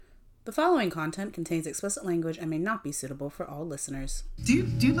The following content contains explicit language and may not be suitable for all listeners. Do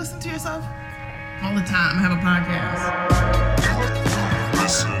you listen to yourself? All the time. I have a podcast.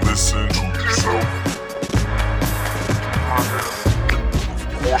 Listen to yourself.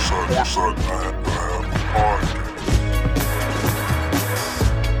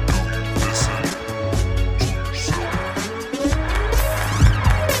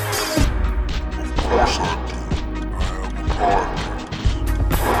 Of course I have a podcast.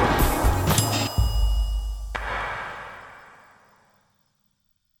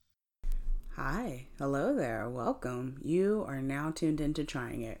 Hi, hello there, welcome. You are now tuned into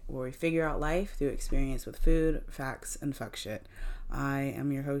Trying It, where we figure out life through experience with food, facts, and fuck shit. I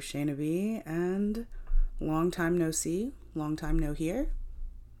am your host, Shayna B, and long time no see, long time no hear,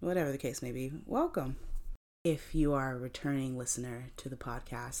 whatever the case may be, welcome. If you are a returning listener to the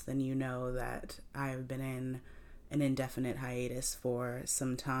podcast, then you know that I have been in an indefinite hiatus for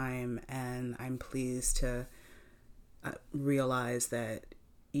some time, and I'm pleased to realize that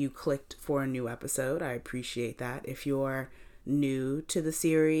you clicked for a new episode. I appreciate that. If you're new to the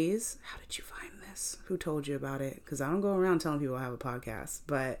series, how did you find this? Who told you about it? Because I don't go around telling people I have a podcast.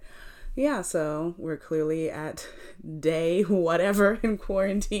 But yeah, so we're clearly at day whatever in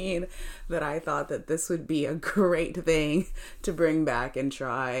quarantine that I thought that this would be a great thing to bring back and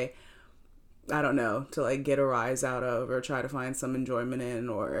try, I don't know, to like get a rise out of or try to find some enjoyment in,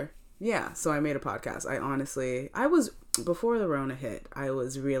 or yeah. So I made a podcast. Before the Rona hit, I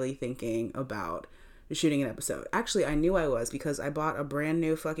was really thinking about shooting an episode. Actually, I knew I was, because I bought a brand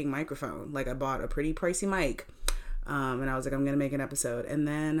new fucking microphone. Like, I bought a pretty pricey mic. And I was like, I'm going to make an episode. And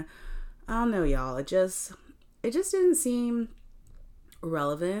then, I don't know, y'all. It just didn't seem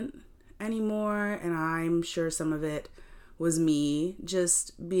relevant anymore. And I'm sure some of it was me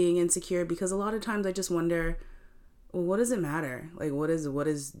just being insecure, because a lot of times I just wonder, well, what does it matter? Like, what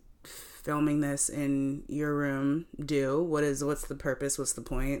is filming this in your room do? What's the purpose? What's the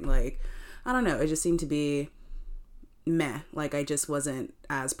point? Like, I don't know. It just seemed to be meh. Like, I just wasn't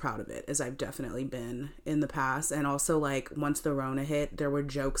as proud of it as I've definitely been in the past. And also, like, once the Rona hit, there were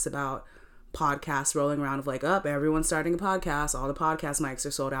jokes about podcasts rolling around of like, everyone's starting a podcast. All the podcast mics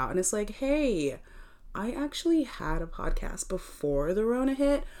are sold out. And it's like, hey, I actually had a podcast before the Rona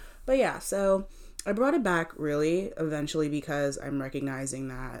hit. But yeah, so I brought it back really eventually because I'm recognizing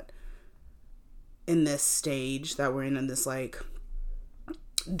that in this stage that we're in this like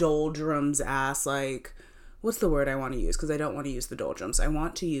doldrums ass, like, what's the word I want to use? Because I don't want to use the doldrums. I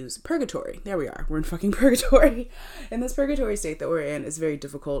want to use purgatory. There we are. We're in fucking purgatory. In this purgatory state that we're in, it's very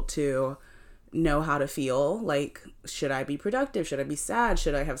difficult to know how to feel. Like, should I be productive? Should I be sad?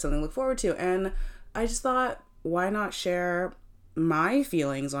 Should I have something to look forward to? And I just thought, why not share my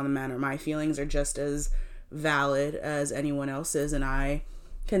feelings on the matter? My feelings are just as valid as anyone else's, and I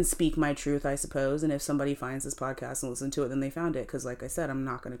can speak my truth, I suppose. And if somebody finds this podcast and listen to it, then they found it. Because like I said, I'm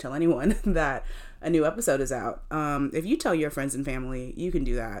not going to tell anyone that a new episode is out. If you tell your friends and family, you can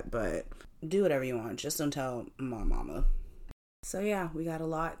do that, but do whatever you want. Just don't tell my mama. So yeah, we got a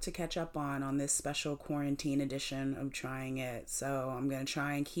lot to catch up on this special quarantine edition of Trying It. So I'm going to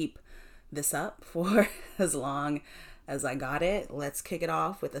try and keep this up for as long as I got it. Let's kick it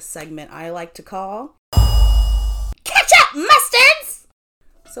off with a segment I like to call Ketchup Mustards!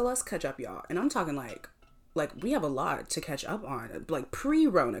 So let's catch up, y'all. And I'm talking like we have a lot to catch up on, like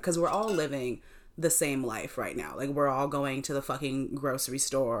pre-Rona, because we're all living the same life right now. Like, we're all going to the fucking grocery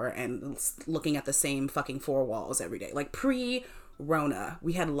store and looking at the same fucking four walls every day. Like, pre-Rona,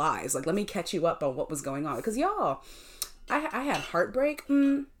 we had lives. Like, let me catch you up on what was going on. Because y'all, I had heartbreak.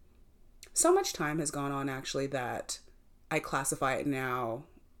 So much time has gone on, actually, that I classify it now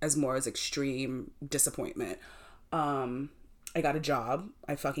as more as extreme disappointment. I got a job.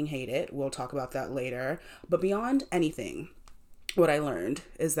 I fucking hate it. We'll talk about that later. But beyond anything, what I learned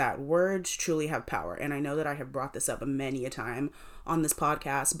is that words truly have power. And I know that I have brought this up many a time on this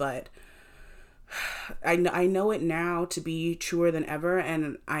podcast, but I know it now to be truer than ever.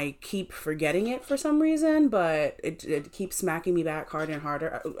 And I keep forgetting it for some reason, but it keeps smacking me back harder and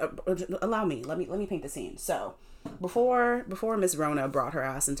harder. Let me paint the scene. So before Miss Rona brought her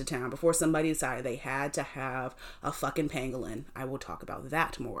ass into town, before somebody decided they had to have a fucking pangolin, I will talk about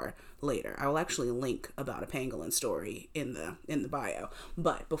that more later. I will actually link about a pangolin story in the bio.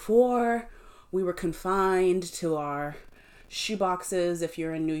 But before we were confined to our shoeboxes, if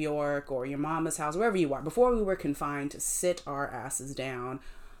you're in New York, or your mama's house, wherever you are, before we were confined to sit our asses down,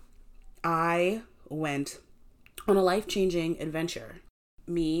 I went on a life-changing adventure.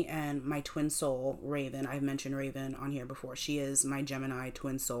 Me and my twin soul, Raven. I've mentioned Raven on here before. She is my Gemini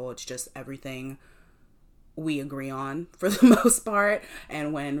twin soul. It's just everything we agree on for the most part.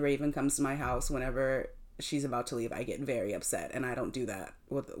 And when Raven comes to my house, whenever she's about to leave, I get very upset, and I don't do that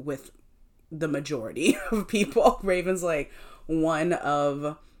with the majority of people. Raven's like one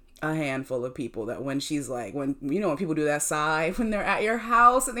of a handful of people that when she's like, when people do that sigh when they're at your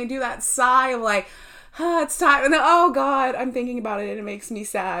house and they do that sigh of like, it's time, and then, oh God, I'm thinking about it and it makes me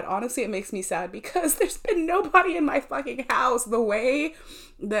sad. Honestly, it makes me sad because there's been nobody in my fucking house the way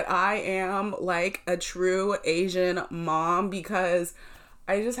that I am like a true Asian mom, because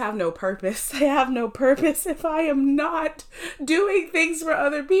I just have no purpose. I have no purpose if I am not doing things for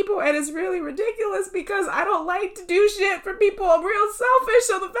other people. And it's really ridiculous because I don't like to do shit for people. I'm real selfish.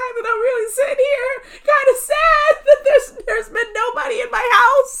 So the fact that I'm really sitting here kind of sad that there's been nobody in my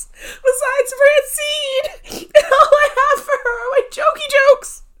house besides Francine. And all I have for her are like jokey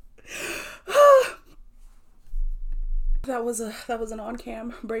jokes. That was an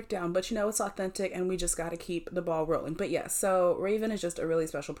on-cam breakdown, but it's authentic and we just got to keep the ball rolling. But yeah, so Raven is just a really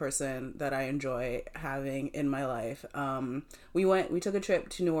special person that I enjoy having in my life. We took a trip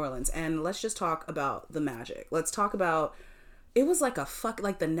to New Orleans, and let's just talk about the magic. Let's talk about, it was like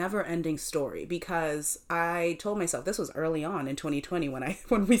the never ending story, because I told myself, this was early on in 2020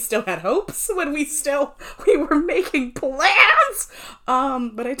 when we still had hopes, when we were making plans.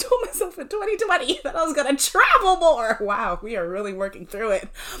 But I told myself in 2020 that I was going to travel more. Wow. We are really working through it.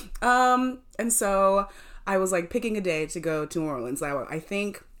 And so I was like picking a day to go to New Orleans. I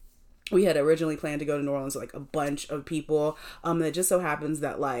think we had originally planned to go to New Orleans with like a bunch of people. It just so happens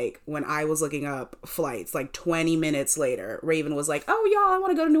that like when I was looking up flights, like 20 minutes later, Raven was like, oh y'all, I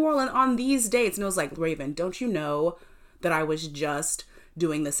want to go to New Orleans on these dates. And it was like, Raven, don't you know that I was just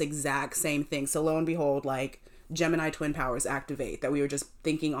doing this exact same thing? So lo and behold, like Gemini twin powers activate, that we were just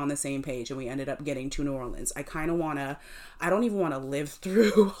thinking on the same page and we ended up getting to New Orleans. I don't even want to live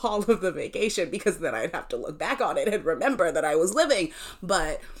through all of the vacation, because then I'd have to look back on it and remember that I was living.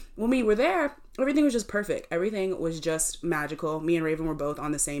 But when we were there, everything was just perfect. Everything was just magical. Me and Raven were both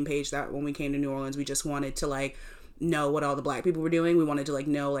on the same page that when we came to New Orleans, we just wanted to like know what all the black people were doing. We wanted to like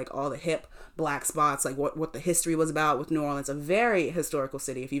know like all the hip black spots, like what the history was about with New Orleans. A very historical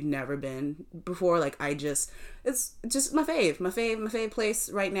city. If you've never been before, like it's just my fave place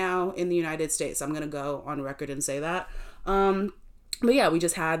right now in the United States. I'm gonna go on record and say that. But yeah, we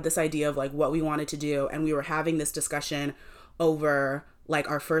just had this idea of like what we wanted to do, and we were having this discussion over like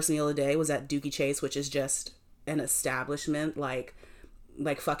our first meal of the day was at Dookie Chase, which is just an establishment like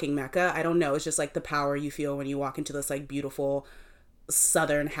fucking Mecca. I don't know. It's just like the power you feel when you walk into this like beautiful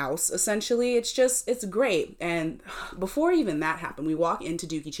Southern house, essentially. It's great. And before even that happened, we walk into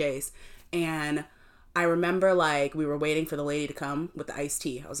Dookie Chase, and I remember like we were waiting for the lady to come with the iced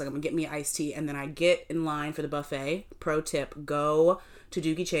tea. I was like, I'm gonna get me an iced tea. And then I get in line for the buffet. Pro tip, go to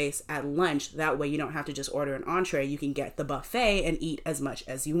Dookie Chase at lunch. That way you don't have to just order an entree. You can get the buffet and eat as much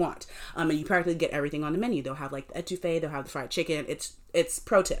as you want. And you practically get everything on the menu. They'll have like the etouffee, they'll have the fried chicken. It's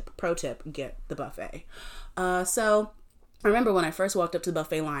pro tip, get the buffet. So I remember when I first walked up to the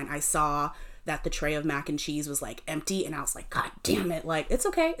buffet line, I saw that the tray of mac and cheese was like empty, and I was like, God damn it. Like, it's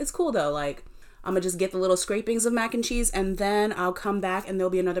okay. It's cool though. Like, I'm gonna just get the little scrapings of mac and cheese, and then I'll come back and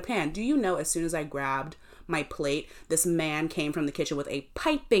there'll be another pan. Do you know, as soon as I grabbed my plate, this man came from the kitchen with a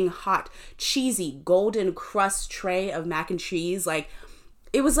piping hot, cheesy, golden crust tray of mac and cheese. Like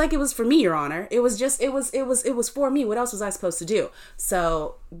it was for me, Your Honor. It was for me. What else was I supposed to do?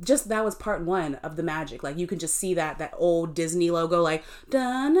 So just that was part one of the magic. Like you can just see that old Disney logo, like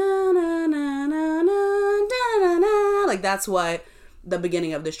da na na na na na na. Like that's what the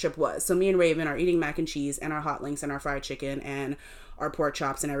beginning of this trip was. So me and Raven are eating mac and cheese and our hot links and our fried chicken and our pork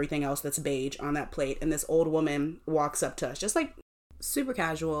chops and everything else that's beige on that plate. And this old woman walks up to us, just like super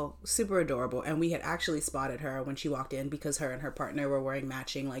casual, super adorable. And we had actually spotted her when she walked in because her and her partner were wearing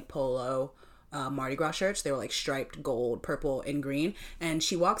matching like polo Mardi Gras shirts. They were like striped gold, purple, and green. And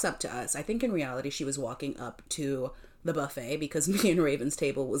she walks up to us. I think in reality she was walking up to the buffet because me and Raven's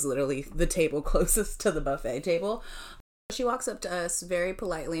table was literally the table closest to the buffet table. She walks up to us very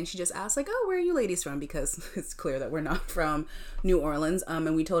politely and she just asks like, oh, where are you ladies from? Because it's clear that we're not from New Orleans.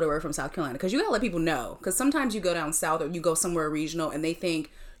 And we told her we're from South Carolina, because you gotta let people know, because sometimes you go down south or you go somewhere regional and they think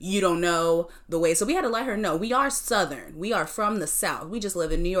you don't know the way. So we had to let her know we are Southern. We are from the South. We just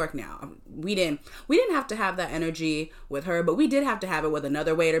live in New York now. We didn't have to have that energy with her, but we did have to have it with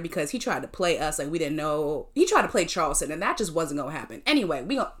another waiter because he tried to play us like we didn't know. He tried to play Charleston and that just wasn't gonna happen. Anyway,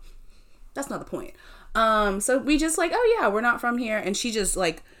 that's not the point. So we just like, oh yeah, we're not from here. And she just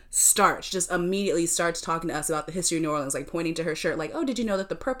like just immediately starts talking to us about the history of New Orleans, like pointing to her shirt, like, oh, did you know that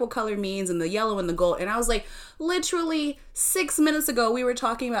the purple color means and the yellow and the gold? And I was like, literally 6 minutes ago, we were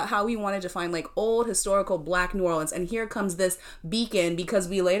talking about how we wanted to find like old historical Black New Orleans. And here comes this beacon, because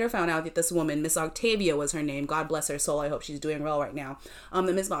we later found out that this woman, Miss Octavia was her name. God bless her soul. I hope she's doing well right now.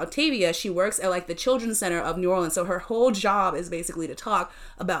 The Miss Octavia, she works at like the Children's Center of New Orleans. So her whole job is basically to talk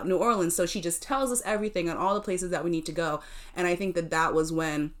about New Orleans. So she just tells us everything on all the places that we need to go. And I think that was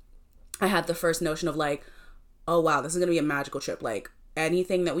when I had the first notion of like, oh wow, this is going to be a magical trip. Like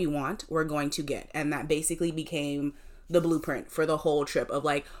anything that we want, we're going to get. And that basically became the blueprint for the whole trip of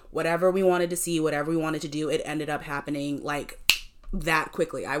like whatever we wanted to see, whatever we wanted to do, it ended up happening like that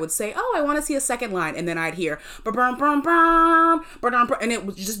quickly. I would say, oh, I want to see a second line. And then I'd hear, and it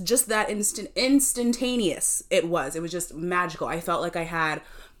was just that instantaneous. It was just magical. I felt like I had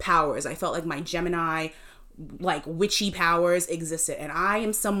powers. I felt like my Gemini, like witchy powers existed. And I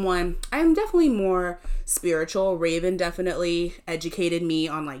am definitely more spiritual. Raven definitely educated me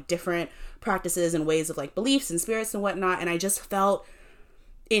on like different practices and ways of like beliefs and spirits and whatnot. And I just felt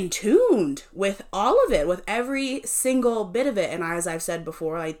in tuned with all of it, with every single bit of it. And as I've said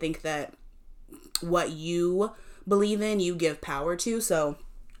before, I think that what you believe in, you give power to. So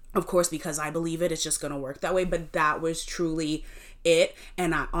of course, because I believe it, it's just going to work that way. But that was truly it.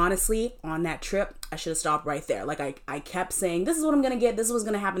 And I honestly, on that trip, I should have stopped right there. Like I kept saying, this is what I'm going to get. This is what's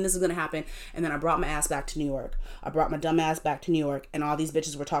going to happen. This is going to happen. And then I brought my ass back to New York. I brought my dumb ass back to New York, and all these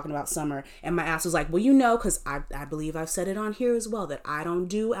bitches were talking about summer. And my ass was like, well, you know, cause I believe I've said it on here as well, that I don't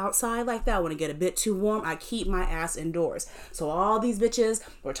do outside like that. When it get a bit too warm, I keep my ass indoors. So all these bitches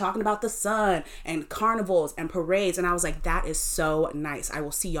were talking about the sun and carnivals and parades. And I was like, that is so nice. I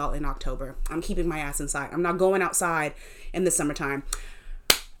will see y'all in October. I'm keeping my ass inside. I'm not going outside in the summertime.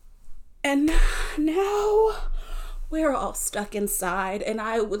 And now we're all stuck inside, and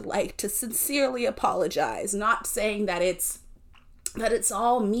I would like to sincerely apologize. Not saying that it's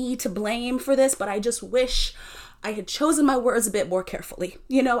all me to blame for this, but I just wish I had chosen my words a bit more carefully.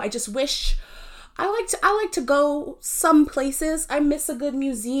 You know, I just wish I like to go some places. I miss a good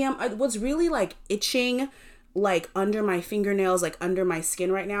museum. What's really like itching like under my fingernails, like under my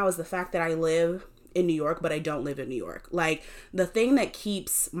skin right now, is the fact that I live in New York, but I don't live in New York. Like the thing that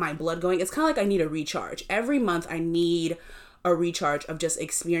keeps my blood going, it's kind of like I need a recharge. Every month I need a recharge of just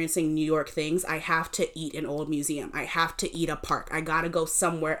experiencing New York things. I have to eat an old museum. I have to eat a park. I gotta go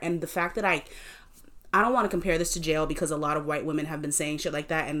somewhere. And the fact that I don't want to compare this to jail, because a lot of white women have been saying shit like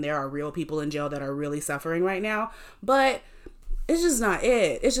that, and there are real people in jail that are really suffering right now, but it's just not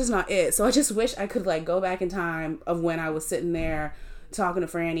it. It's just not it. So I just wish I could like go back in time of when I was sitting there talking to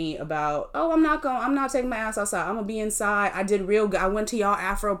Franny about, oh, I'm not taking my ass outside. I'm gonna be inside. I did real good. I went to y'all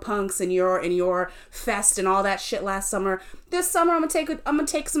Afro punks and your fest and all that shit last summer. This summer I'm gonna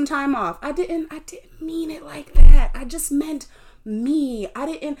take some time off. I didn't mean it like that. I just meant me.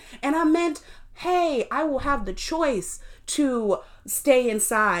 I meant, hey, I will have the choice to stay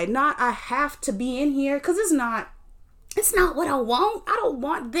inside. Not I have to be in here, because it's not what I want. I don't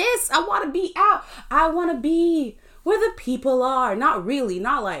want this. I want to be out. I want to be where the people are. Not really,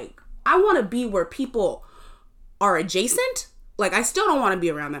 not like, I want to be where people are adjacent. Like, I still don't want to be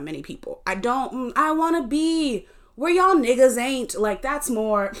around that many people. I want to be where y'all niggas ain't. Like, that's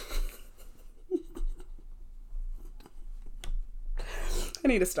more. I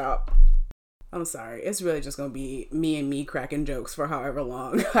need to stop. I'm sorry. It's really just going to be me and me cracking jokes for however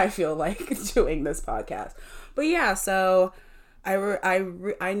long I feel like doing this podcast. But yeah, so I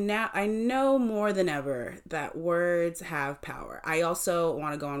know more than ever that words have power. I also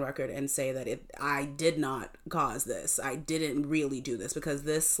want to go on record and say that I did not cause this. I didn't really do this, because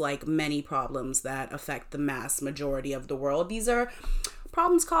this, like many problems that affect the mass majority of the world, these are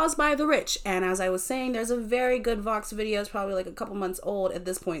problems caused by the rich. And as I was saying, there's a very good Vox video. It's probably like a couple months old at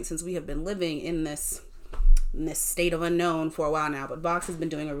this point, since we have been living in this state of unknown for a while now. But Vox has been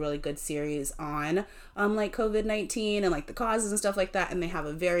doing a really good series on like COVID-19 and like the causes and stuff like that. And they have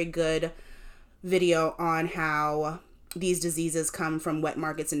a very good video on how these diseases come from wet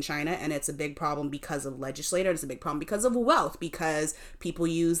markets in China, and it's a big problem because of legislators. It's a big problem because of wealth, because people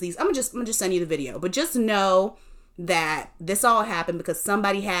use these. I'm gonna just send you the video, but just know that this all happened because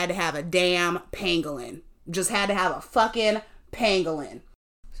somebody had to have a damn pangolin. Just had to have a fucking pangolin.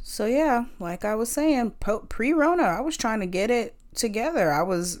 So yeah, like I was saying, pre-Rona, I was trying to get it together.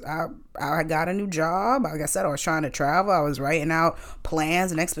 I got a new job. Like I said, I was trying to travel. I was writing out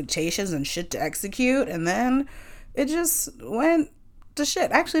plans and expectations and shit to execute. And then it just went to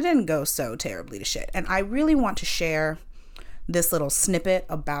shit. Actually, didn't go so terribly to shit. And I really want to share this little snippet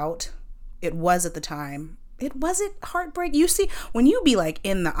about, it was at the time, it wasn't heartbreak. You see, when you be like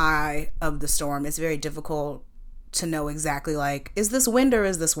in the eye of the storm, it's very difficult to know exactly like, is this wind or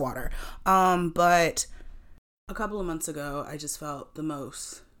is this water? But a couple of months ago, I just felt the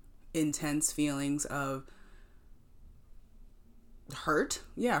most intense feelings of hurt.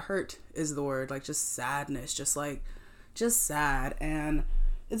 Yeah, hurt is the word. Like just sadness, just sad. And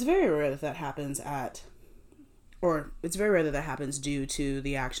it's very rare that happens it's very rare that happens due to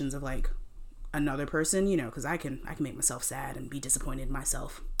the actions of like another person, you know, because I can make myself sad and be disappointed in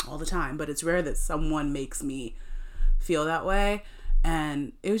myself all the time, but it's rare that someone makes me feel that way.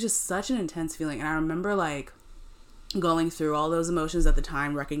 And it was just such an intense feeling. And I remember like going through all those emotions at the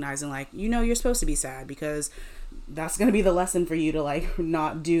time, recognizing like, you know, you're supposed to be sad because that's going to be the lesson for you to like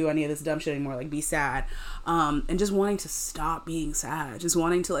not do any of this dumb shit anymore, like be sad. And just wanting to stop being sad, just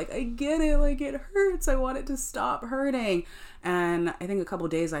wanting to like, I get it, like it hurts, I want it to stop hurting. And I think a couple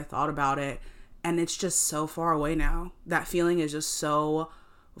of days I thought about it, and it's just so far away now. That feeling is just so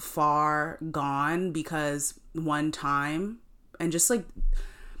far gone, because one time, and just like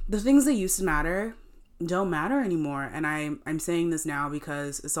the things that used to matter don't matter anymore. And I'm saying this now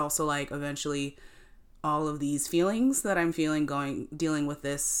because it's also like eventually all of these feelings that I'm feeling dealing with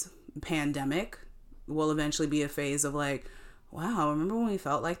this pandemic will eventually be a phase of like, wow, remember when we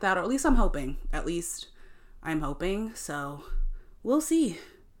felt like that? Or at least I'm hoping. So we'll see.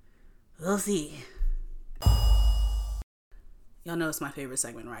 Y'all know it's my favorite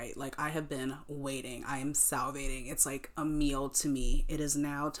segment, right? Like, I have been waiting. I am salivating. It's like a meal to me. It is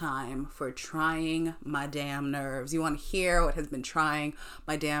now time for trying my damn nerves. You want to hear what has been trying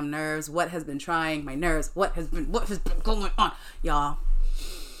my damn nerves? What has been trying my nerves? What has been going on? Y'all.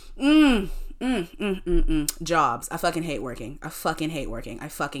 Jobs. I fucking hate working. I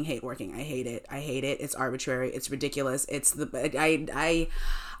hate it. It's arbitrary. It's ridiculous.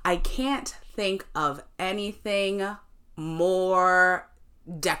 I can't think of anything more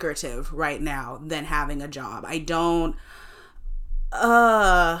decorative right now than having a job. I don't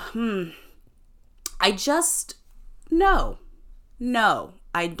I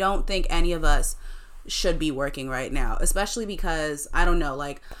don't think any of us should be working right now, especially because I don't know,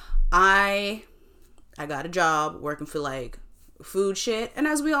 like I got a job working for like food shit, and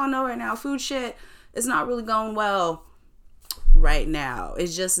as we all know right now, food shit is not really going well right now.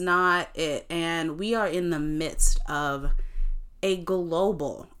 It's just not it. And we are in the midst of a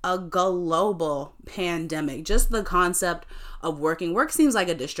global pandemic. Just the concept of work seems like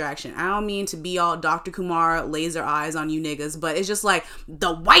a distraction. I don't mean to be all Dr. Kumar laser eyes on you niggas, but it's just like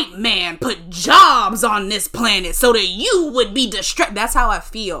the white man put jobs on this planet so that you would be distracted. That's how I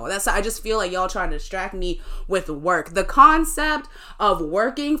feel. I just feel like y'all trying to distract me with work. The concept of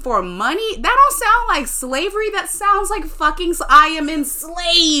working for money, that don't sound like slavery. That sounds like fucking I am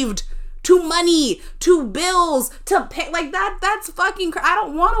enslaved to money, to bills, to pay. Like that's fucking I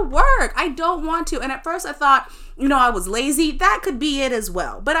don't want to work. I don't want to. And at first I thought, you know, I was lazy. That could be it as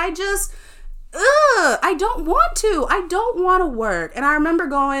well. But I just I don't want to. I don't want to work. And I remember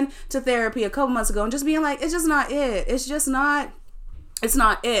going to therapy a couple months ago and just being like, it's just not it. It's not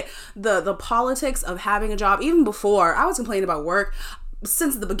it. The politics of having a job, even before I was complaining about work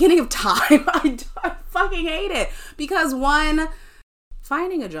since the beginning of time. I fucking hate it, because one,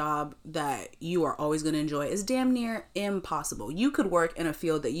 finding a job that you are always going to enjoy is damn near impossible. You could work in a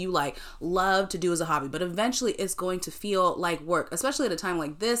field that you like love to do as a hobby, but eventually it's going to feel like work, especially at a time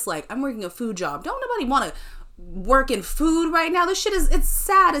like this. Like, I'm working a food job. Don't nobody want to work in food right now. This shit it's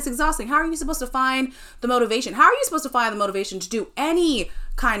sad. It's exhausting. How are you supposed to find the motivation? How are you supposed to find the motivation to do any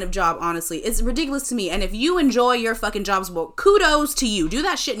kind of job? Honestly, it's ridiculous to me. And if you enjoy your fucking jobs, well, kudos to you. Do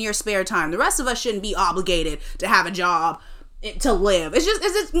that shit in your spare time. The rest of us shouldn't be obligated to have a job to live. It's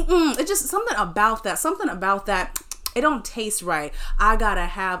just something about that. It don't taste right. I gotta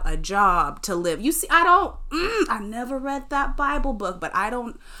have a job to live. You see, I never read that Bible book, but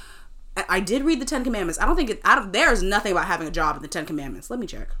I did read the 10 Commandments. There's nothing about having a job in the 10 Commandments. Let me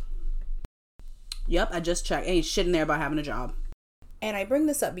check. Yep, I just checked. Ain't shit in there about having a job. And I bring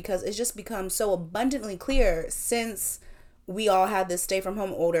this up because it's just become so abundantly clear since we all had this stay from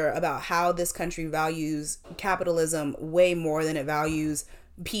home order about how this country values capitalism way more than it values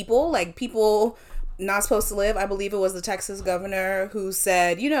people. Like, people not supposed to live. I believe it was the Texas governor who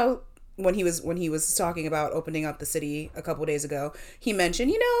said, you know, when he was talking about opening up the city a couple days ago, he mentioned,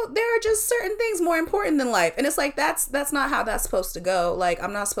 you know, there are just certain things more important than life. And it's like, that's not how that's supposed to go. Like,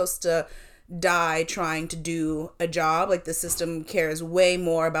 I'm not supposed to die trying to do a job. Like, the system cares way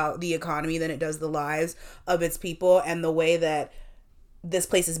more about the economy than it does the lives of its people. And the way that this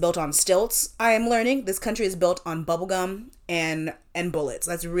place is built on stilts, I am learning this country is built on bubblegum and bullets.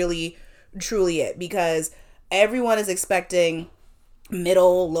 That's really truly it. Because everyone is expecting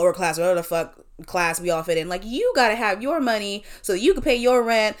middle, lower class, whatever the fuck class we all fit in. Like, you gotta have your money so that you can pay your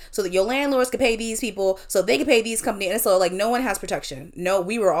rent, so that your landlords can pay these people, so they can pay these companies. And so, like, no one has protection. No,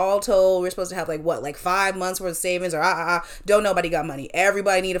 we were all told we're supposed to have, like, what, like 5 months worth of savings, or don't nobody got money.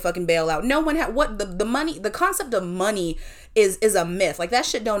 Everybody need a fucking bailout. No one had, what, the money, the concept of money is a myth. Like, that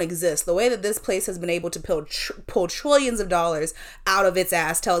shit don't exist. The way that this place has been able to pull trillions of dollars out of its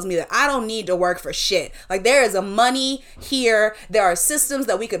ass tells me that I don't need to work for shit. Like, there is a money here. There are systems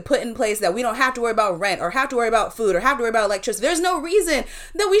that we could put in place that we don't have to worry about rent, or have to worry about food, or have to worry about electricity. There's no reason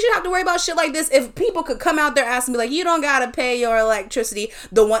that we should have to worry about shit like this. If people could come out their ass and be like, you don't gotta pay your electricity,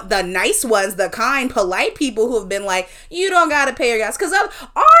 the nice ones, the kind, polite people who have been like, you don't gotta pay your gas, because our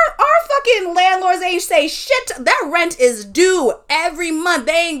fucking landlords ain't say shit. That rent is due every month.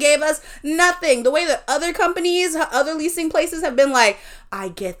 They ain't gave us nothing. The way that other companies, other leasing places have been like, I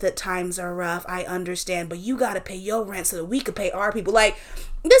get that times are rough, I understand, but you gotta pay your rent so that we could pay our people. Like,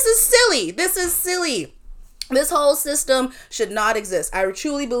 this is silly. This is silly. This whole system should not exist. I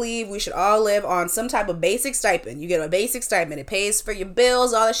truly believe we should all live on some type of basic stipend. You get a basic stipend. It pays for your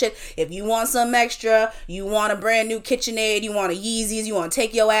bills, all that shit. If you want some extra, you want a brand new KitchenAid, you want a Yeezys, you want to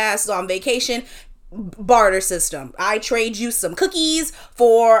take your ass on vacation, barter system. I trade you some cookies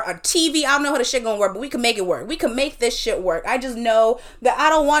for a TV. I don't know how the shit gonna work, but we can make it work. We can make this shit work. I just know that I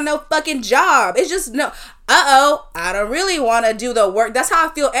don't want no fucking job. It's just no. I don't really want to do the work. That's how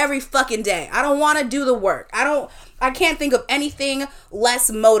I feel every fucking day. I don't want to do the work. I can't think of anything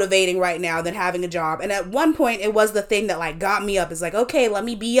less motivating right now than having a job. And at one point, it was the thing that, like, got me up. It's like, okay, let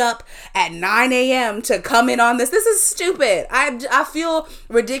me be up at 9 a.m. to come in on this. This is stupid. I feel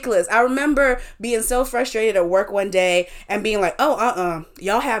ridiculous. I remember being so frustrated at work one day and being like,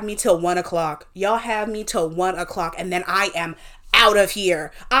 y'all have me till 1 o'clock. Y'all have me till 1 o'clock. And then I am out of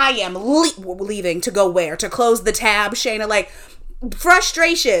here. I am leaving to go where? To close the tab, Shayna. Like,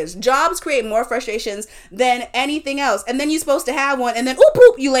 frustrations. Jobs create more frustrations than anything else. And then you're supposed to have one, and then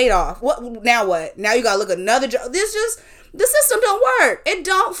poop, you laid off. What now? What now? You gotta look at another job. The system don't work. It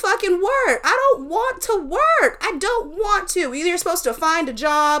don't fucking work. I don't want to work. I don't want to. Either you're supposed to find a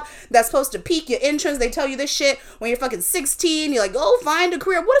job that's supposed to pique your interest. They tell you this shit when you're fucking 16. You're like, go find a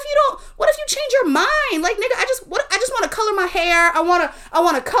career. What if you change your mind? Like, nigga, I just want to color my hair. I want to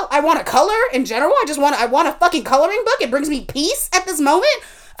color in general. I want a fucking coloring book. It brings me peace at this moment.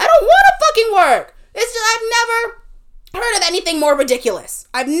 I don't want to fucking work. It's just, I've never heard of anything more ridiculous.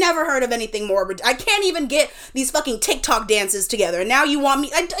 I've never heard of anything more I can't even get these fucking TikTok dances together. And now you want me?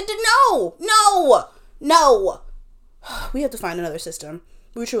 No. We have to find another system.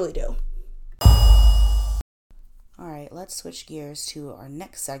 We truly do. Alright, let's switch gears to our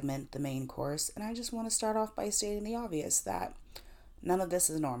next segment, the main course. And I just want to start off by stating the obvious, that none of this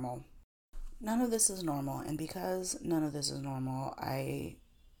is normal. None of this is normal. And because none of this is normal,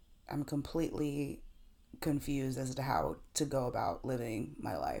 I'm completely confused as to how to go about living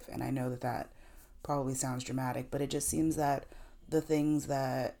my life. And I know that probably sounds dramatic, but it just seems that the things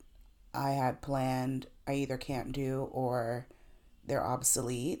that I had planned I either can't do or they're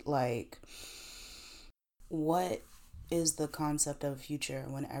obsolete. Like, what is the concept of future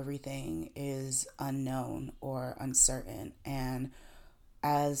when everything is unknown or uncertain? And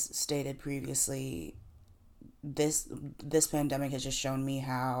as stated previously, this pandemic has just shown me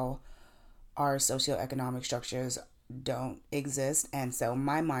how our socioeconomic structures don't exist. And so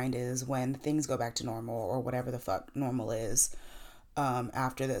my mind is, when things go back to normal, or whatever the fuck normal is,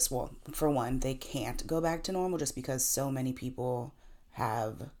 after this, well, for one, they can't go back to normal just because so many people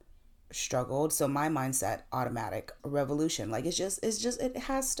have struggled. So my mindset, automatic revolution. Like, it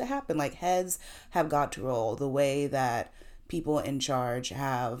has to happen. Like, heads have got to roll. The way that people in charge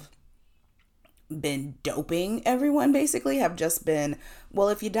have been doping everyone, basically, have just been, well,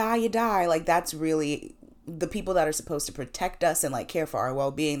 if you die, you die. Like, that's really the people that are supposed to protect us and, like, care for our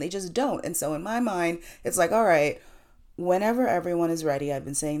well-being. They just don't. And so in my mind, it's like, all right, whenever everyone is ready, I've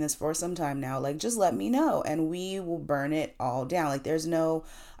been saying this for some time now, like, just let me know and we will burn it all down. Like, I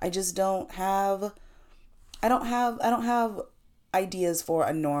don't have ideas for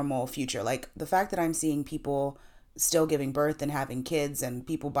a normal future. Like, the fact that I'm seeing people still giving birth and having kids, and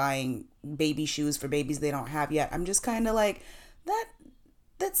people buying baby shoes for babies they don't have yet, I'm just kind of like,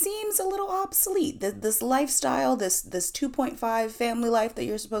 that seems a little obsolete. This lifestyle, this 2.5 family life that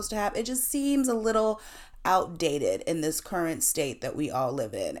you're supposed to have, it just seems a little outdated in this current state that we all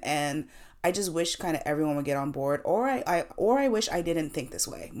live in. And I just wish kind of everyone would get on board, or I wish I didn't think this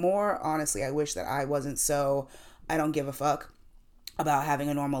way. More honestly, I wish that I wasn't so, I don't give a fuck about having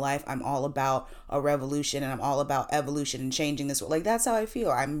a normal life. I'm all about a revolution, and I'm all about evolution and changing this. Like, that's how I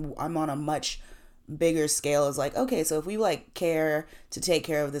feel. I'm on a much bigger scale is like, okay, so if we like care to take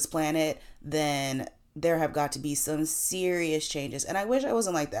care of this planet, then there have got to be some serious changes. And I wish I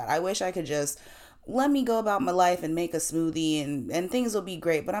wasn't like that. I wish I could just let me go about my life and make a smoothie and things will be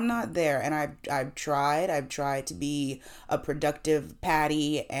great, but I'm not there. And I've tried to be a productive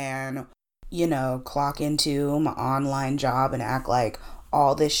Patty and, you know, clock into my online job and act like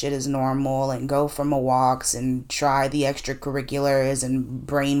all this shit is normal and go for my walks and try the extracurriculars and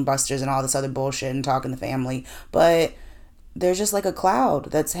brain busters and all this other bullshit and talking to family. But there's just like a cloud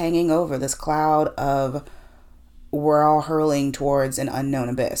that's hanging over, this cloud of we're all hurling towards an unknown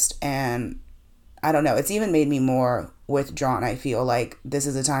abyss. And I don't know, it's even made me more withdrawn. I feel like this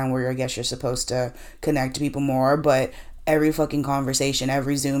is a time where I guess you're supposed to connect to people more, but every fucking conversation,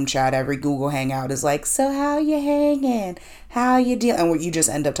 every Zoom chat, every Google Hangout is like, so how you hanging? How you dealing? And you just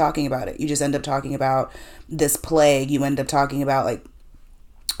end up talking about it. You just end up talking about this plague. You end up talking about, like,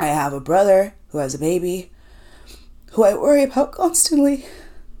 I have a brother who has a baby who I worry about constantly.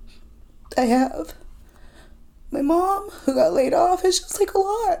 I have my mom who got laid off. It's just like a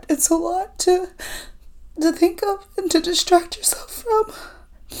lot. It's a lot to think of and to distract yourself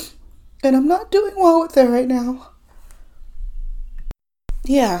from. And I'm not doing well with it right now.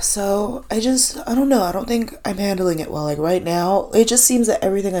 Yeah, so I don't know. I don't think I'm handling it well. Like right now, it just seems that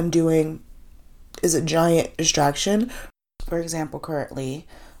everything I'm doing is a giant distraction. For example, currently,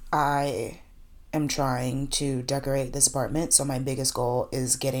 I am trying to decorate this apartment. So my biggest goal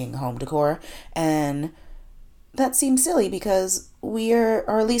is getting home decor. And that seems silly because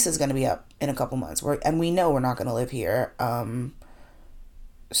our lease is going to be up in a couple months. And we know we're not going to live here.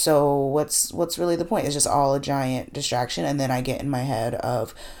 So what's really the point? It's just all a giant distraction. And then I get in my head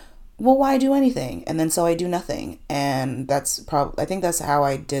of, well, why do anything? And then so I do nothing. And I think that's how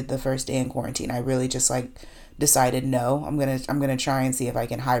I did the first day in quarantine. I really just like decided, no, I'm going to try and see if I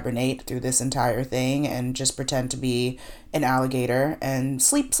can hibernate through this entire thing and just pretend to be an alligator and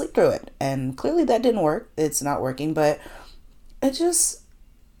sleep through it. And clearly that didn't work. It's not working, but it just,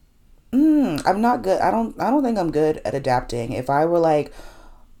 I'm not good. I don't think I'm good at adapting. If I were like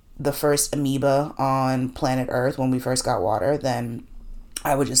the first amoeba on planet Earth when we first got water, then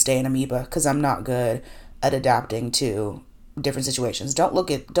I would just stay an amoeba because I'm not good at adapting to different situations. Don't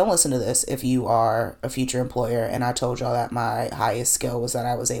listen to this if you are a future employer and I told y'all that my highest skill was that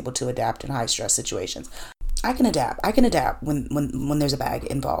I was able to adapt in high stress situations. I can adapt when there's a bag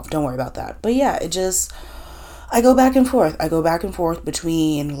involved. Don't worry about that. But yeah, I go back and forth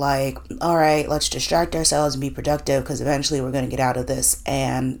between like, all right, let's distract ourselves and be productive because eventually we're going to get out of this.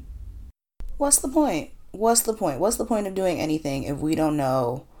 And what's the point? What's the point of doing anything if we don't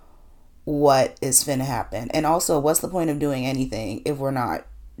know what is finna happen? And also, what's the point of doing anything if we're not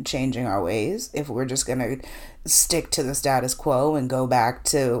changing our ways? If we're just gonna stick to the status quo and go back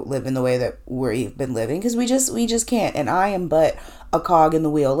to living the way that we've been living? Because we just can't. And I am but a cog in the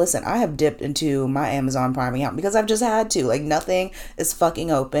wheel. Listen, I have dipped into my Amazon Prime account because I've just had to. Like, nothing is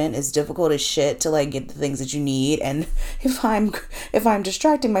fucking open. It's difficult as shit to like get the things that you need. And if I'm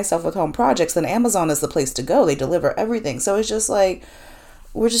distracting myself with home projects, then Amazon is the place to go. They deliver everything. So it's just like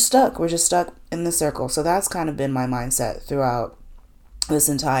we're just stuck in the circle. So that's kind of been my mindset throughout this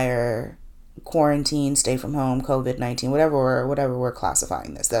entire quarantine, stay from home, COVID-19, whatever we're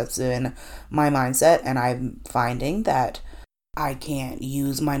classifying this. That's been my mindset, and I'm finding that I can't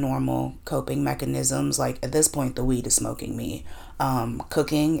use my normal coping mechanisms. Like at this point, the weed is smoking me.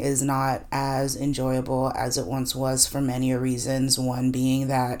 Cooking is not as enjoyable as it once was for many reasons. One being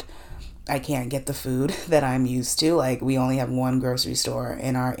that I can't get the food that I'm used to. Like, we only have one grocery store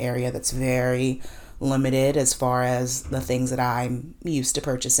in our area that's very limited as far as the things that I'm used to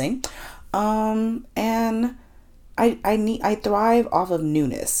purchasing. And I thrive off of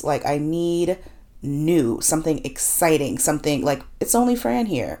newness. Like, I need new, something exciting, something like, it's only Fran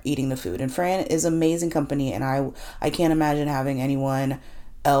here eating the food, and Fran is amazing company, and I can't imagine having anyone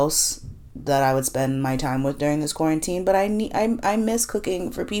else that I would spend my time with during this quarantine. But I miss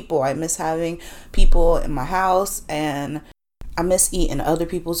cooking for people. I miss having people in my house, and I miss eating other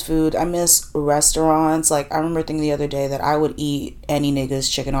people's food. I miss restaurants. Like, I remember thinking the other day that I would eat any nigga's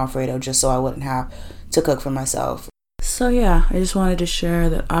chicken Alfredo just so I wouldn't have to cook for myself. So yeah, I just wanted to share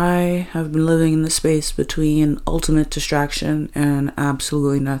that I have been living in the space between ultimate distraction and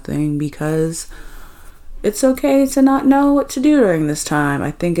absolutely nothing, because it's okay to not know what to do during this time.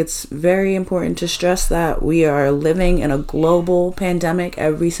 I think it's very important to stress that we are living in a global pandemic.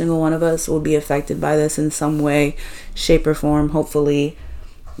 Every single one of us will be affected by this in some way, shape, or form, hopefully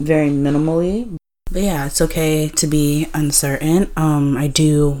very minimally. But yeah, it's okay to be uncertain. I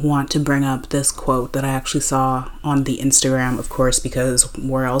do want to bring up this quote that I actually saw on the Instagram, of course, because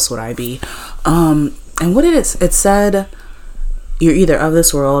where else would I be? And what it said, you're either of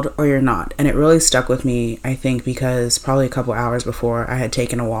this world or you're not. And it really stuck with me, I think, because probably a couple hours before I had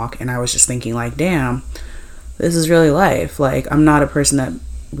taken a walk and I was just thinking like, damn, this is really life. Like, I'm not a person that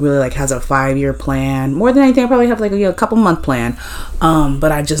really like has a 5-year plan. More than anything, I probably have like a couple month plan.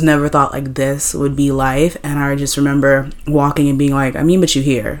 But I just never thought like this would be life. And I just remember walking and being like, I mean, but you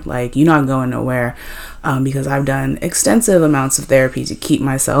here, like, you're not going nowhere. Because I've done extensive amounts of therapy to keep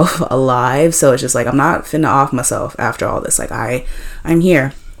myself alive. So it's just like, I'm not finna off myself after all this. Like, I'm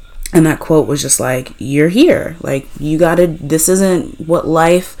here. And that quote was just like, you're here. Like, this isn't what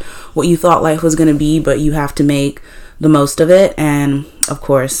you thought life was going to be, but you have to make the most of it. And of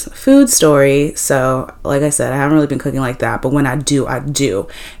course, food story. So like I said, I haven't really been cooking like that, but when I do,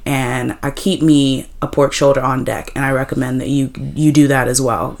 and I keep me a pork shoulder on deck, and I recommend that you do that as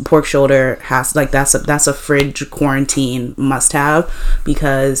well. Pork shoulder has like, that's a fridge quarantine must have,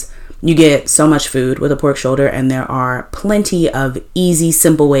 because you get so much food with a pork shoulder, and there are plenty of easy,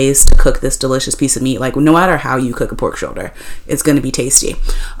 simple ways to cook this delicious piece of meat. Like, no matter how you cook a pork shoulder, it's going to be tasty.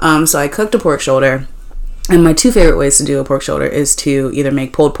 So I cooked a pork shoulder. And my 2 favorite ways to do a pork shoulder is to either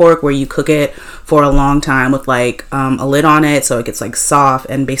make pulled pork, where you cook it for a long time with like a lid on it so it gets like soft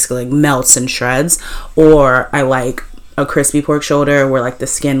and basically like melts and shreds, or I like a crispy pork shoulder where like the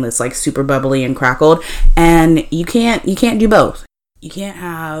skin is like super bubbly and crackled. And you can't do both. You can't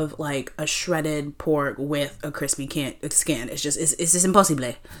have like a shredded pork with a crispy skin. It's just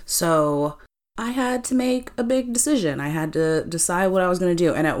impossible. So I had to make a big decision. I had to decide what I was going to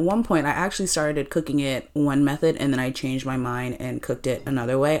do. And at one point, I actually started cooking it one method, and then I changed my mind and cooked it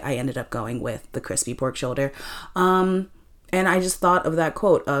another way. I ended up going with the crispy pork shoulder. And I just thought of that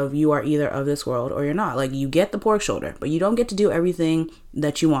quote of, you are either of this world or you're not. Like, you get the pork shoulder, but you don't get to do everything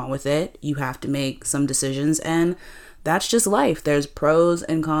that you want with it. You have to make some decisions, and that's just life. There's pros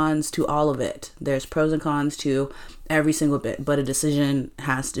and cons to all of it. There's pros and cons to every single bit, but a decision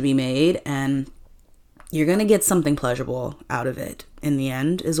has to be made, and you're going to get something pleasurable out of it in the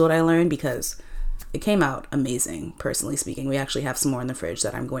end, is what I learned, because it came out amazing, personally speaking. We actually have some more in the fridge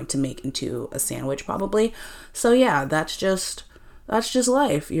that I'm going to make into a sandwich probably. So yeah, that's just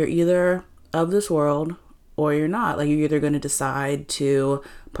life. You're either of this world or you're not. Like, you're either going to decide to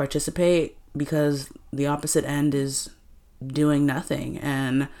participate, because the opposite end is doing nothing.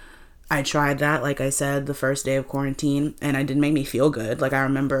 And I tried that, like I said, the first day of quarantine, and it didn't make me feel good. Like, I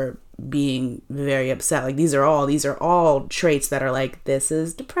remember being very upset. Like, these are all traits that are like, this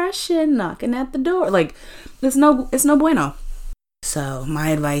is depression knocking at the door. Like, it's no bueno. So my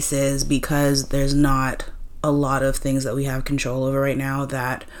advice is, because there's not a lot of things that we have control over right now,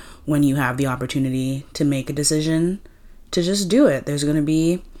 that when you have the opportunity to make a decision, to just do it. There's going to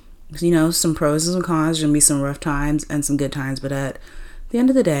be, some pros and some cons. There's going to be some rough times and some good times, but at the end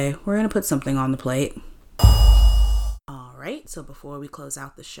of the day, we're going to put something on the plate. All right, so before we close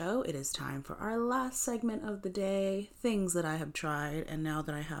out the show, it is time for our last segment of the day, things that I have tried. And now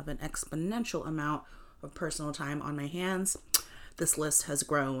that I have an exponential amount of personal time on my hands, this list has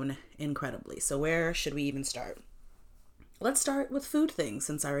grown incredibly. So where should we even start? Let's start with food things,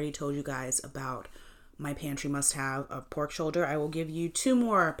 since I already told you guys about my pantry must-have of pork shoulder. I will give you 2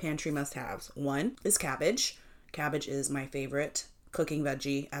 more pantry must-haves. One is cabbage. Cabbage is my favorite cooking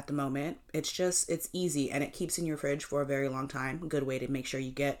veggie at the moment. It's easy, and it keeps in your fridge for a very long time. Good way to make sure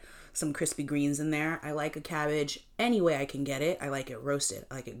you get some crispy greens in there. I like a cabbage any way I can get it. I like it roasted.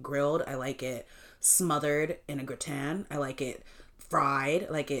 I like it grilled. I like it smothered in a gratin. I like it fried.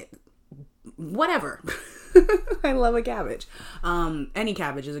 I like it whatever. I love a cabbage. Any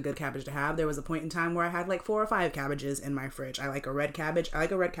cabbage is a good cabbage to have. There was a point in time where I had like 4 or 5 cabbages in my fridge. I like a red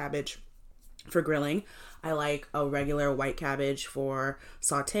cabbage. For grilling. I like a regular white cabbage for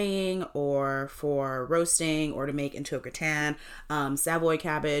sauteing or for roasting or to make into a gratin. Savoy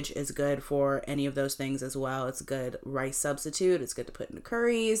cabbage is good for any of those things as well. It's a good rice substitute. It's good to put into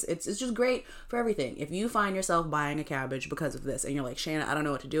curries. It's just great for everything. If you find yourself buying a cabbage because of this and you're like, Shana, I don't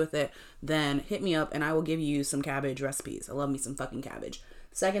know what to do with it, then hit me up and I will give you some cabbage recipes. I love me some fucking cabbage.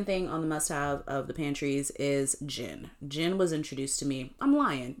 Second thing on the must-have of the pantries is gin. Gin was introduced to me. I'm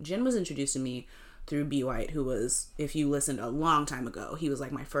lying. Gin was introduced to me through B. White, who was, if you listened a long time ago, he was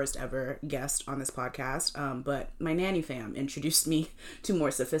like my first ever guest on this podcast. But my nanny fam introduced me to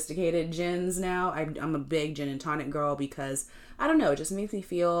more sophisticated gins now. I'm a big gin and tonic girl because, I don't know, it just makes me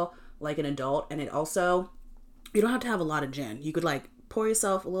feel like an adult. And it also, you don't have to have a lot of gin. You could like pour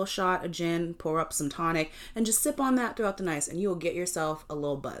yourself a little shot of gin, pour up some tonic, and just sip on that throughout the night, and you will get yourself a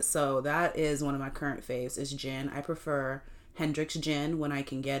little buzz. So that is one of my current faves, is gin. I prefer Hendrick's gin when I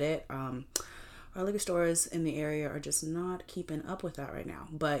can get it. Our liquor stores in the area are just not keeping up with that right now.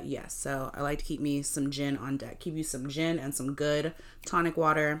 But yes, so I like to keep me some gin on deck. Keep you some gin and some good tonic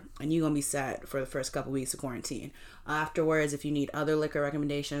water, and you're going to be set for the first couple weeks of quarantine. Afterwards, if you need other liquor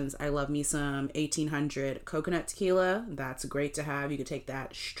recommendations, I love me some 1800 coconut tequila. That's great to have. You could take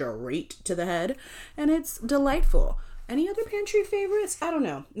that straight to the head, and it's delightful. Any other pantry favorites? I don't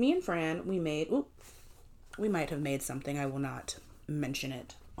know. Me and Fran, we might have made something. I will not mention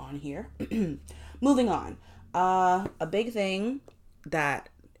it on here. Moving on. A big thing that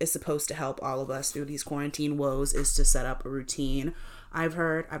is supposed to help all of us through these quarantine woes is to set up a routine.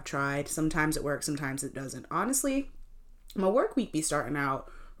 I've tried. Sometimes it works, sometimes it doesn't. Honestly, my work week be starting out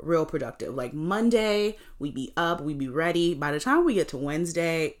real productive. Like Monday, we be up, we be ready. By the time we get to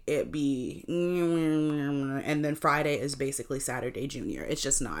Wednesday, it be, and then Friday is basically Saturday Junior. It's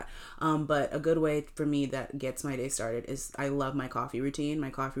just not. But a good way for me that gets my day started is I love my coffee routine.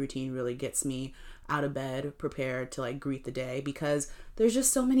 My coffee routine really gets me out of bed, prepared to like greet the day, because there's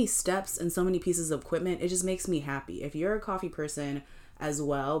just so many steps and so many pieces of equipment. It just makes me happy. If you're a coffee person as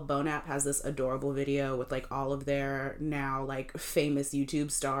well, Bonap has this adorable video with like all of their now like famous YouTube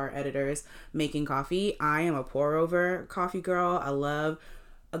star editors making coffee. I am a pour over coffee girl. I love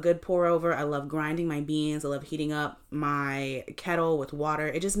a good pour over. I love grinding my beans. I love heating up my kettle with water.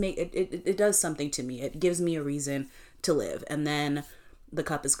 It just it does something to me. It gives me a reason to live. And then the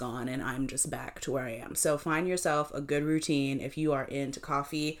cup is gone and I'm just back to where I am. So find yourself a good routine if you are into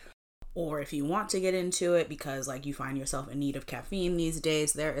coffee, or if you want to get into it because like you find yourself in need of caffeine these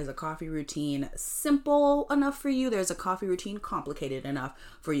days. There is a coffee routine simple enough for you. There's a coffee routine complicated enough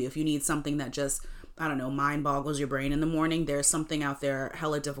for you. If you need something that just, I don't know, mind boggles your brain in the morning, there's something out there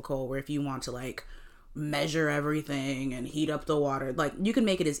hella difficult where if you want to like measure everything and heat up the water, like you can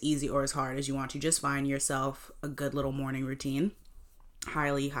make it as easy or as hard as you want to. Just find yourself a good little morning routine.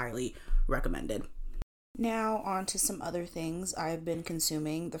 Highly, highly recommended. Now on to some other things I've been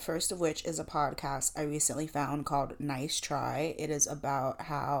consuming, the first of which is a podcast I recently found called Nice Try. It is about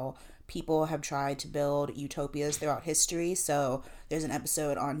how people have tried to build utopias throughout history. So there's an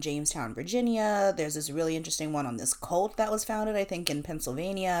episode on Jamestown, Virginia. There's this really interesting one on this cult that was founded, I think, in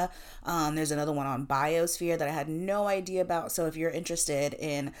Pennsylvania. There's another one on biosphere that I had no idea about. So if you're interested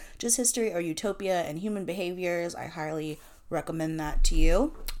in just history or utopia and human behaviors, I highly recommend that to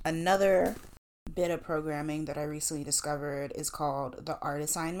you. Another bit of programming that I recently discovered is called The Art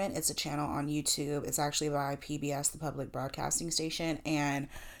Assignment. It's a channel on YouTube. It's actually by PBS, the public broadcasting station, and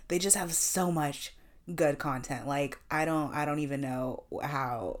they just have so much good content. Like I don't even know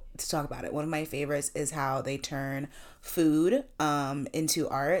how to talk about it. One of my favorites is how they turn food into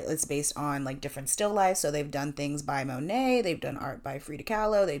art. It's based on like different still lifes. So they've done things by Monet, they've done art by Frida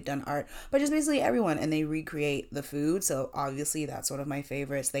Kahlo, they've done art by just basically everyone, and they recreate the food. So obviously that's one of my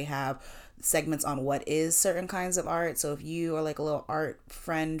favorites. They have segments on what is certain kinds of art. So if you are like a little art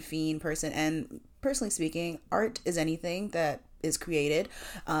friend, fiend person, and personally speaking, art is anything that is created,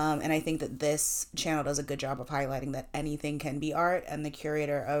 and I think that this channel does a good job of highlighting that anything can be art. And the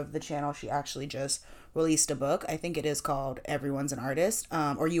curator of the channel, she actually just released a book. I think it is called Everyone's an Artist,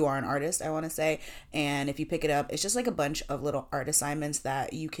 or You Are an Artist, I want to say. And if you pick it up, it's just like a bunch of little art assignments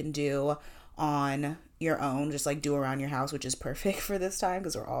that you can do on your own, just like do around your house, which is perfect for this time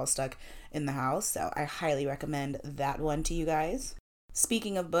because we're all stuck in the house. So I highly recommend that one to you guys.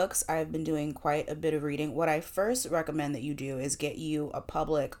 Speaking of books, I've been doing quite a bit of reading. What I first recommend that you do is get you a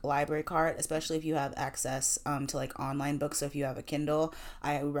public library card, especially if you have access to like online books. So if you have a Kindle,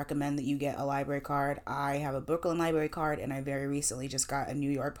 I recommend that you get a library card. I have a Brooklyn library card, and I very recently just got a New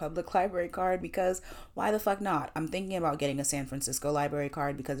York public library card because why the fuck not? I'm thinking about getting a San Francisco library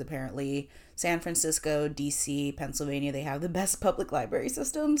card because apparently San Francisco, DC, Pennsylvania, they have the best public library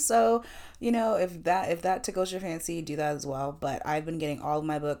system. So, you know, if that tickles your fancy, do that as well. But I've been getting all of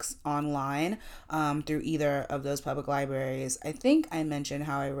my books online through either of those public libraries. I think I mentioned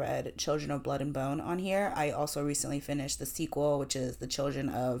how I read Children of Blood and Bone on here. I also recently finished the sequel, which is The Children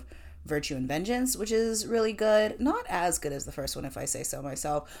of Virtue and Vengeance, which is really good. Not as good as the first one, if I say so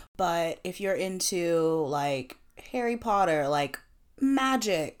myself. But if you're into like Harry Potter, like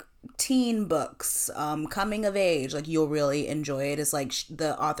magic, teen books, coming of age, like you'll really enjoy it. It's like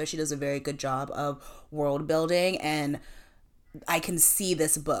the author, she does a very good job of world building, and I can see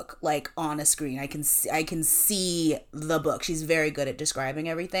this book like on a screen. I can see the book. She's very good at describing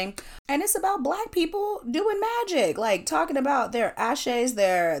everything. And it's about Black people doing magic, like talking about their ashes,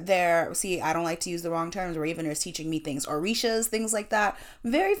 their see, I don't like to use the wrong terms. Raven is teaching me things, orishas, things like that.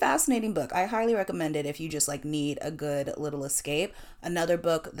 Very fascinating book. I highly recommend it if you just like need a good little escape. Another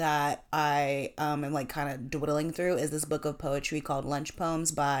book that I am like kind of dwindling through is this book of poetry called Lunch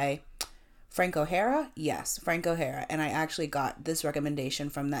Poems by Frank O'Hara? Yes, Frank O'Hara. And I actually got this recommendation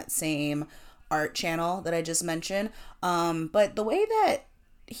from that same art channel that I just mentioned. But the way that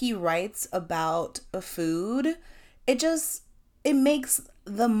he writes about food, it makes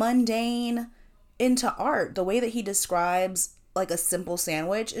the mundane into art. The way that he describes like a simple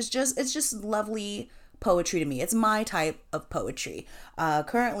sandwich it's just lovely poetry to me. It's my type of poetry.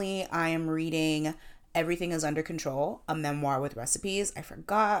 Currently, I am reading Everything is Under Control, a memoir with recipes. I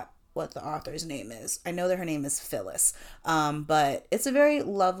forgot what the author's name is. I know that her name is Phyllis. But it's a very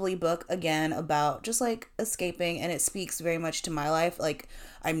lovely book, again, about just like escaping, and it speaks very much to my life. Like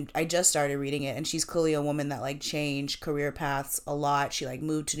I just started reading it, and she's clearly a woman that like changed career paths a lot. She like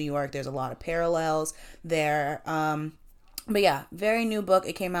moved to New York. There's a lot of parallels there. But yeah, very new book.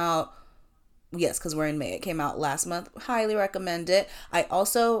 It came out, yes, because we're in May. It came out last month. Highly recommend it. I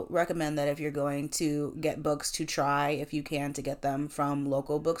also recommend that if you're going to get books, to try, if you can, to get them from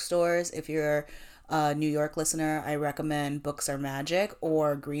local bookstores. If you're a New York listener, I recommend Books Are Magic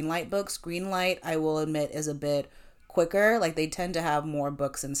or Greenlight Books. Greenlight, I will admit, is a bit quicker. Like, they tend to have more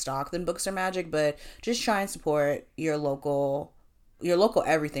books in stock than Books Are Magic, but just try and support your local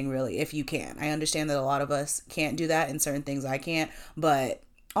everything, really, if you can. I understand that a lot of us can't do that, and certain things I can't, but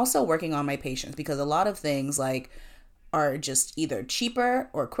also working on my patience, because a lot of things like are just either cheaper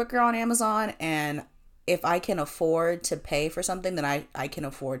or quicker on Amazon, and if I can afford to pay for something, then I can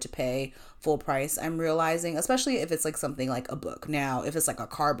afford to pay full price. I'm realizing, especially if it's like something like a book. Now, if it's like a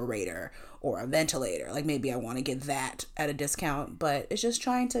carburetor or a ventilator, like maybe I want to get that at a discount, but it's just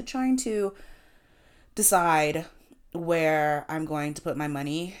trying to decide where I'm going to put my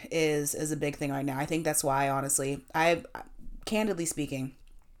money is a big thing right now. I think that's why, honestly, candidly speaking,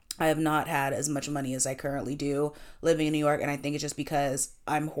 I have not had as much money as I currently do living in New York, and I think it's just because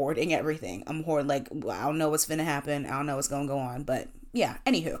I'm hoarding everything. Like, I don't know what's gonna happen. I don't know what's gonna go on, but yeah,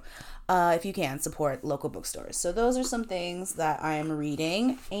 anywho, if you can, support local bookstores. So those are some things that I am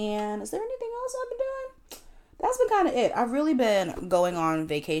reading, and is there anything else I've been doing? That's been kind of it. I've really been going on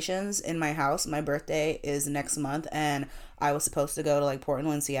vacations in my house. My birthday is next month, and I was supposed to go to like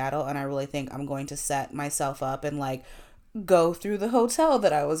Portland and Seattle, and I really think I'm going to set myself up and like go through the hotel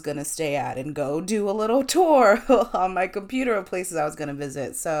that I was going to stay at and go do a little tour on my computer of places I was going to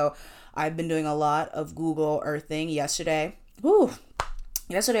visit. So I've been doing a lot of Google Earthing. Yesterday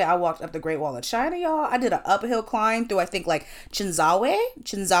I walked up the Great Wall of China, y'all. I did an uphill climb through, I think, like Chinzangwa.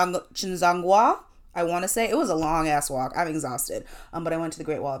 I want to say it was a long ass walk. I'm exhausted. But I went to the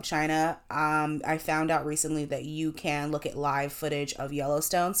Great Wall of China. I found out recently that you can look at live footage of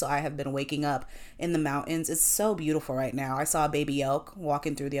Yellowstone. So I have been waking up in the mountains. It's so beautiful right now. I saw a baby elk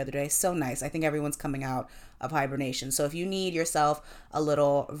walking through the other day. So nice. I think everyone's coming out of hibernation. So if you need yourself a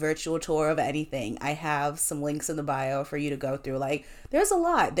little virtual tour of anything, I have some links in the bio for you to go through. Like, there's a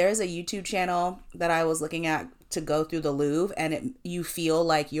lot. There's a YouTube channel that I was looking at to go through the Louvre, and you feel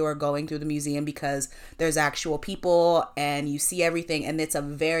like you're going through the museum because there's actual people and you see everything, and it's a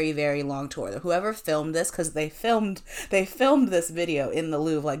very, very long tour. Whoever filmed this, because they filmed this video in the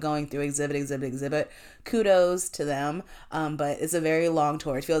Louvre, like going through exhibit, kudos to them. But it's a very long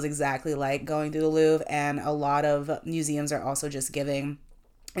tour. It feels exactly like going through the Louvre, and a lot of museums are also just giving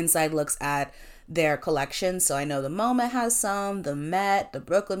inside looks at their collection. So I know the MoMA has some, the Met, the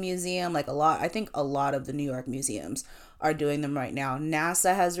Brooklyn Museum, like I think a lot of the New York museums are doing them right now.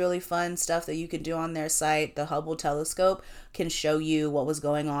 NASA has really fun stuff that you can do on their site. The Hubble telescope can show you what was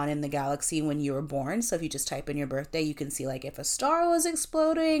going on in the galaxy when you were born. So if you just type in your birthday, you can see like if a star was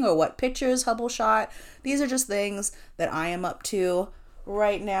exploding or what pictures Hubble shot. These are just things that I am up to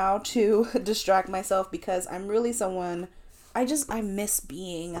right now to distract myself, because I'm really someone, I miss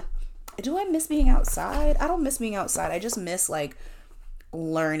being, do I miss being outside? I don't miss being outside. I just miss like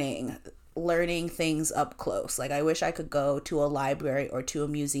learning things up close. Like, I wish I could go to a library or to a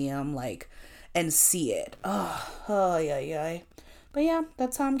museum, like, and see it. Yeah. But yeah,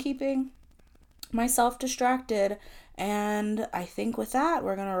 that's how I'm keeping myself distracted. And I think with that,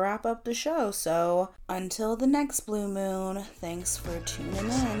 we're gonna wrap up the show. So until the next blue moon, thanks for tuning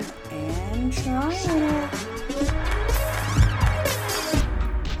in and trying it.